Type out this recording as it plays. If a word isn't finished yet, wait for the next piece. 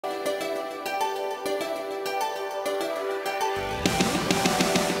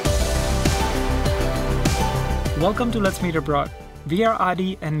Welcome to Let's Meet Abroad. We are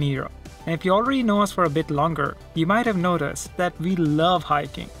Adi and Mira. And if you already know us for a bit longer, you might have noticed that we love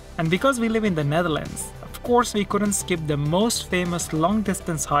hiking. And because we live in the Netherlands, of course we couldn't skip the most famous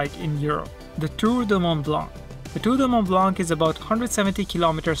long-distance hike in Europe, the Tour Du Mont Blanc. The Tour Du Mont Blanc is about 170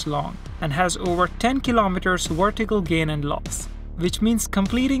 kilometers long and has over 10 kilometers vertical gain and loss, which means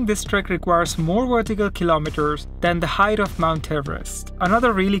completing this trek requires more vertical kilometers than the height of Mount Everest.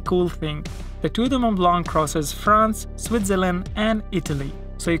 Another really cool thing, the Tour Du Mont Blanc crosses France, Switzerland and Italy.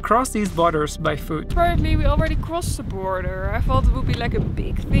 So you cross these borders by foot. Apparently we already crossed the border. I thought it would be like a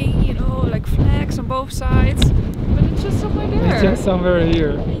big thing, you know, like flags on both sides. But it's just somewhere there. It's just somewhere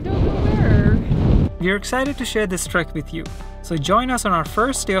here. You don't know where. We're excited to share this trek with you. So join us on our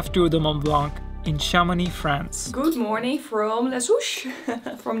first day of Tour Du Mont Blanc in Chamonix, France. Good morning from Les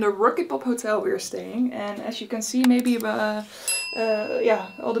Houches, from the Rocky Pop Hotel we're staying. And as you can see, maybe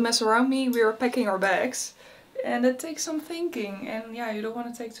all the mess around me, we are packing our bags. And it takes some thinking, and yeah, you don't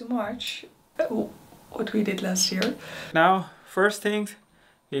want to take too much. What we did last year. Now, first things,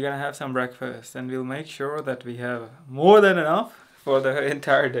 we're gonna have some breakfast and we'll make sure that we have more than enough for the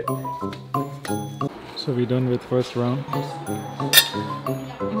entire day. So we're done with first round.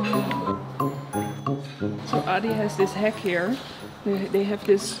 So Adi has this hack here. They have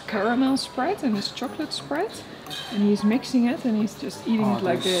this caramel spread and this chocolate spread. And he's mixing it and he's just eating it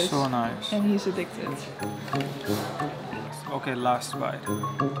like this. So nice. And he's addicted. Okay, last bite.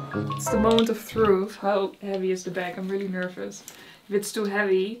 It's the moment of truth. How heavy is the bag? I'm really nervous. If it's too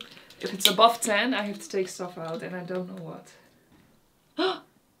heavy, if it's above 10, I have to take stuff out and I don't know what.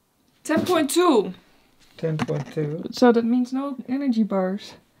 10.2! 10.2. So that means no energy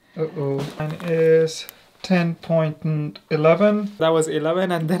bars. Uh-oh. Mine is 10.11. That was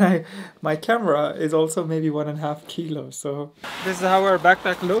 11, and then my camera is also maybe 1.5 kilos. So this is how our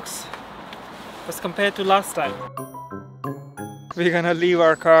backpack looks as compared to last time. We're gonna leave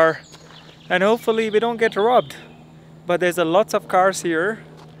our car and hopefully we don't get robbed. But there's a lots of cars here,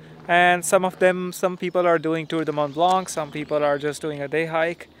 and some people are doing Tour du Mont Blanc, some people are just doing a day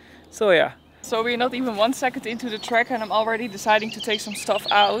hike. So yeah. So we're not even 1 second into the trek and I'm already deciding to take some stuff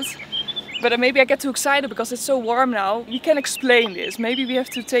out. But maybe I get too excited because it's so warm now. We can explain this. Maybe we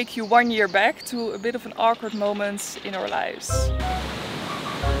have to take you 1 year back to a bit of an awkward moment in our lives.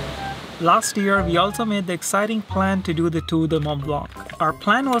 Last year, we also made the exciting plan to do the Tour du Mont Blanc. Our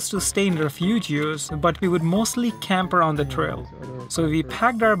plan was to stay in Refuge, but we would mostly camp around the trail. So we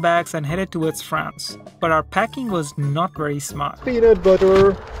packed our bags and headed towards France. But our packing was not very smart. Peanut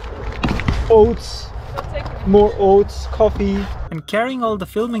butter, oats, more oats, coffee. And carrying all the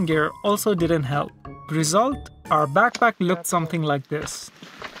filming gear also didn't help. Result, our backpack looked something like this.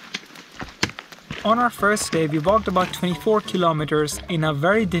 On our first day, we walked about 24 kilometers in a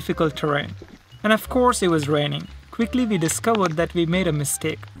very difficult terrain. And of course it was raining. Quickly we discovered that we made a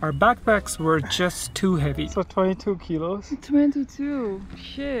mistake. Our backpacks were just too heavy. So 22 kilos. 22,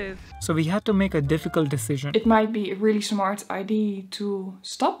 shit. So we had to make a difficult decision. It might be a really smart idea to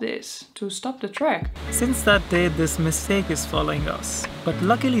stop this, to stop the trek. Since that day, this mistake is following us. But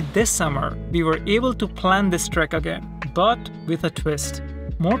luckily this summer, we were able to plan this trek again, but with a twist.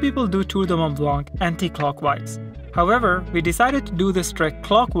 More people do Tour du Mont Blanc anti-clockwise. However, we decided to do this trek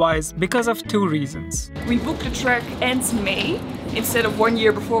clockwise because of two reasons. We booked the trek end May. Instead of 1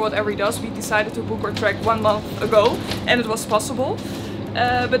 year before what every does, we decided to book our trek 1 month ago, and it was possible.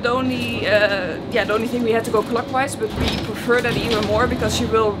 But the only thing, we had to go clockwise, but we prefer that even more because you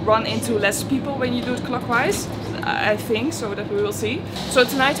will run into less people when you do it clockwise. I think, so that we will see. So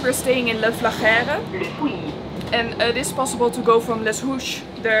tonight we're staying in Flégère. And it is possible to go from Les Houches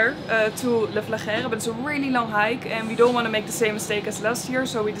there to Le Flégère, but it's a really long hike and we don't want to make the same mistake as last year,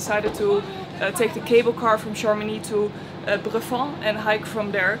 so we decided to take the cable car from Chamonix to Brévent and hike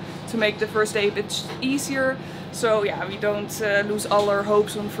from there to make the first day a bit easier. So yeah, we don't lose all our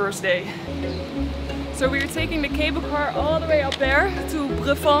hopes on the first day. So we're taking the cable car all the way up there to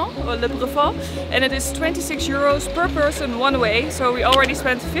Brévent, or Le Brévent, and it is 26 euros per person one way. So we already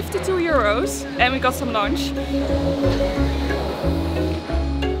spent 52 euros and we got some lunch.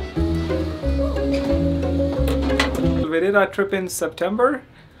 We did our trip in September.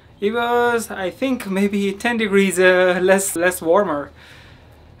 It was, I think, maybe 10 degrees less warmer.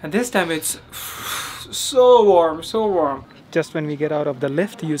 And this time it's so warm, so warm. Just when we get out of the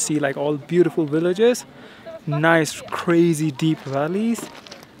lift, you see like all beautiful villages, nice crazy deep valleys.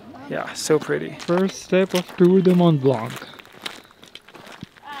 Yeah, so pretty. First step of Tour du Mont Blanc.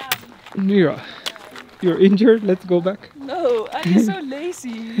 Mira, you're injured, let's go back. No, I'm so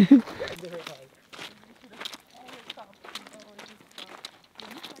lazy.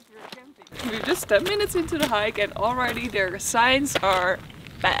 We've just 10 minutes into the hike and already their signs are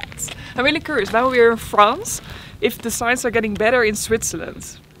bad. I'm really curious, now we're in France, if the signs are getting better in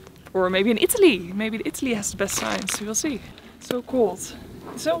Switzerland. Or maybe in Italy. Maybe Italy has the best signs. We'll see. It's so cold.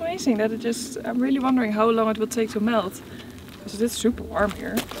 It's so amazing that I'm really wondering how long it will take to melt. Because it's super warm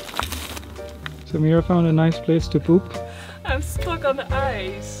here. So Mira found a nice place to poop. I'm stuck on the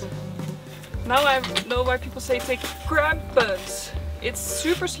ice. Now I know why people say take crampons. It's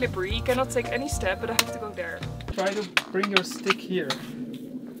super slippery, you cannot take any step, but I have to go there. Try to bring your stick here.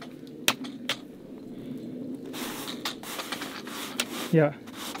 Yeah.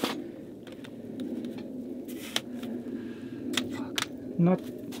 Not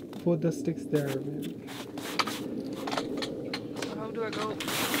put the sticks there. So how do I go?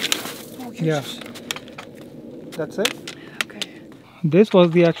 Oh, Yeah. Jesus. That's it. Okay. This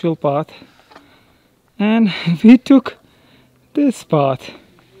was the actual path. And we took this path.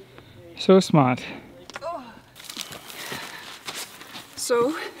 So smart.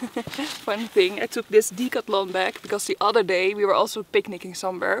 So, fun thing, I took this Decathlon bag because the other day we were also picnicking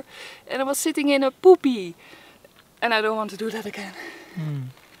somewhere and I was sitting in a poopy and I don't want to do that again.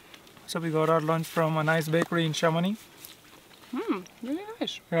 So we got our lunch from a nice bakery in Chamonix. Really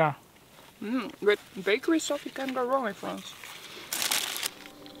nice. Yeah. With bakery stuff you can't go wrong in France.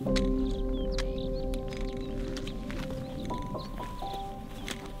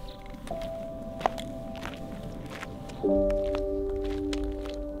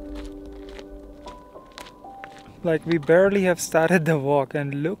 Like we barely have started the walk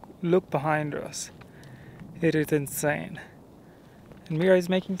and look behind us. It is insane. And Mira is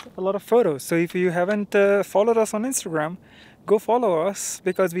making a lot of photos. So if you haven't followed us on Instagram, go follow us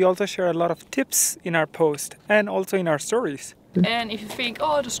because we also share a lot of tips in our post and also in our stories. And if you think,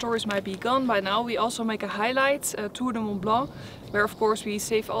 oh, the stories might be gone by now, we also make a highlight, Tour Du Mont Blanc, where of course we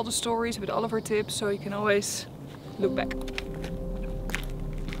save all the stories with all of our tips, so you can always look back.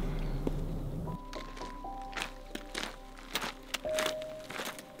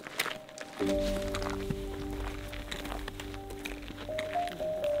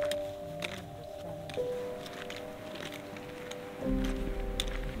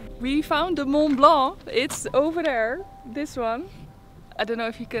 We found the Mont Blanc. It's over there, this one. I don't know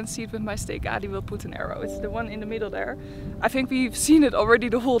if you can see it with my stick. Adi will put an arrow. It's the one in the middle there. I think we've seen it already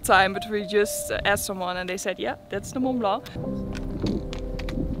the whole time, but we just asked someone and they said, yeah, that's the Mont Blanc.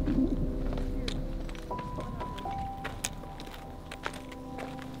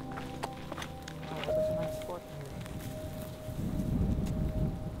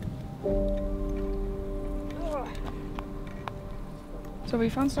 So we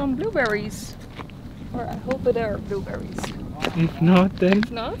found some blueberries. Or I hope that there are blueberries. If not, then...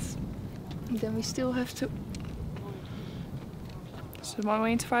 If not, then we still have to... That's the one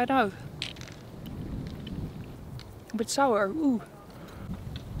way to find out. A bit sour, ooh.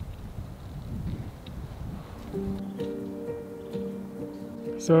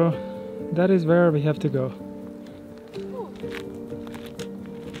 So that is where we have to go.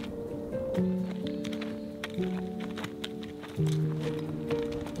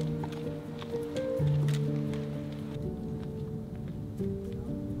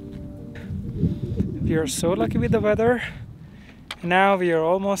 We are so lucky with the weather. Now we are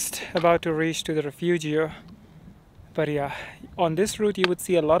almost about to reach to the Refuge. But yeah, on this route you would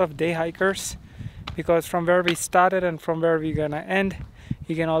see a lot of day hikers because from where we started and from where we're gonna end,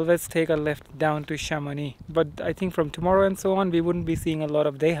 you can always take a left down to Chamonix. But I think from tomorrow and so on, we wouldn't be seeing a lot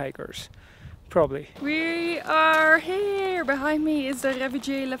of day hikers. Probably. We are here. Behind me is the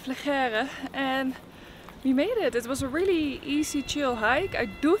Refuge La Flégère and we made it. It was a really easy, chill hike. I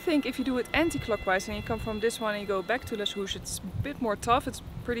do think if you do it anti-clockwise and you come from this one and you go back to Les Houches, it's a bit more tough. It's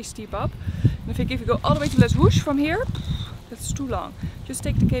pretty steep up. And I think if you go all the way to Les Houches from here, that's too long. Just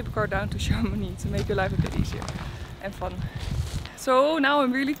take the cable car down to Chamonix to make your life a bit easier and fun. So now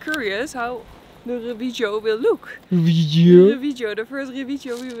I'm really curious how the Refuge will look. The first Refuge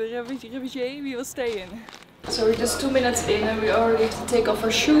we will stay in. So we're just 2 minutes in and we already have to take off our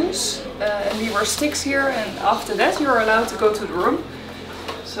shoes and leave our sticks here, and after that you're allowed to go to the room.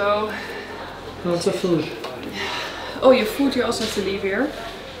 So... Lots of food. Oh, your food you also have to leave here.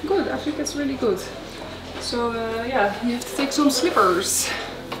 Good, I think it's really good. So yeah, you have to take some slippers.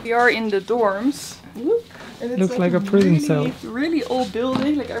 We are in the dorms. And it's looks like a prison cell. Really old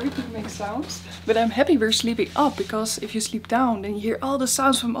building, like everything makes sounds. But I'm happy we're sleeping up because if you sleep down then you hear all the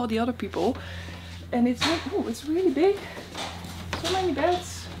sounds from all the other people. And it's like, oh, it's really big. So many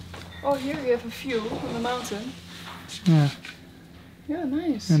beds. Oh, here you have a view on the mountain. Yeah. Yeah,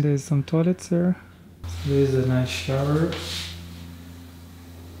 nice. And there's some toilets there. There's a nice shower.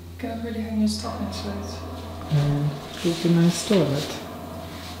 Can't really hang your stuff next to it. And it's a nice toilet.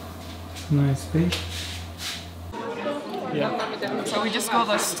 Nice big. Yeah. So we just got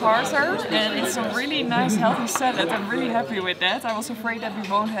a starter and it's a really nice healthy salad. I'm really happy with that. I was afraid that we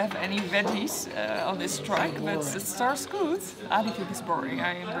won't have any veggies on this track, but it starts good. Adivik is boring,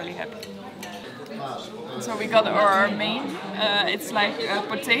 I am really happy. So we got our main, it's like a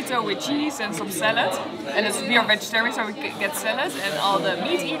potato with cheese and some salad. And we are vegetarian, so we get salad, and all the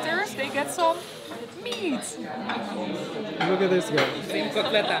meat eaters, they get some meat. Look at this guy.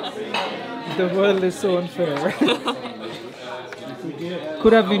 The world is so unfair.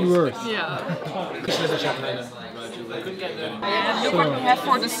 Could have been worse. Yeah. And look what we have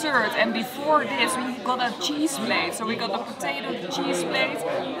for dessert. And before this, we got a cheese plate. So we got a potato cheese plate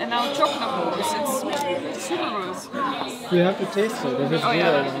and now chocolate mousse. It's super good. We have to taste it. If it's Oh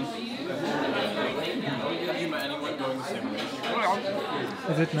yeah.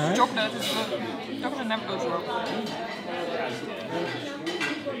 Is it nice? Chocolate is good. Chocolate never goes wrong.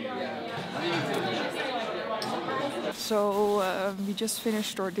 So we just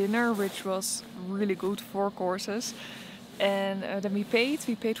finished our dinner, which was really good, 4 courses, and then we paid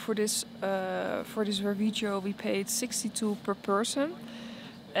for this Refuge. We paid 62 per person,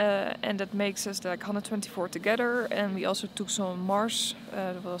 and that makes us like 124 together. And we also took some Mars,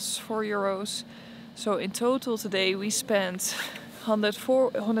 that was €4. So in total today we spent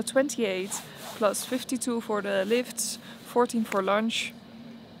 128 plus 52 for the lifts, 14 for lunch.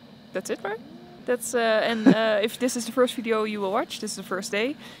 That's it, right? That's if this is the first video you will watch, this is the first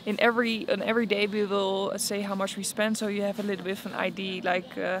day. On every day we will say how much we spend, so you have a little bit of an idea,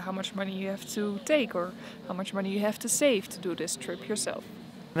 like how much money you have to take or how much money you have to save to do this trip yourself.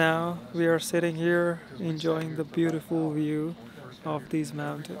 Now we are sitting here enjoying the beautiful view of these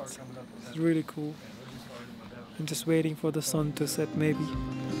mountains. It's really cool. I'm just waiting for the sun to set maybe.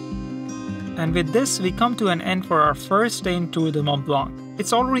 And with this we come to an end for our first day in Tour Du Mont Blanc.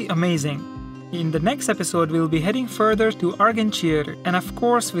 It's already amazing. In the next episode we'll be heading further to Argentière and of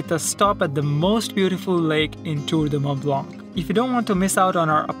course with a stop at the most beautiful lake in Tour Du Mont Blanc. If you don't want to miss out on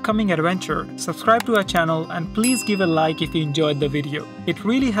our upcoming adventure, subscribe to our channel and please give a like if you enjoyed the video. It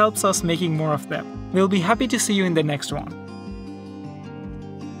really helps us making more of them. We'll be happy to see you in the next one.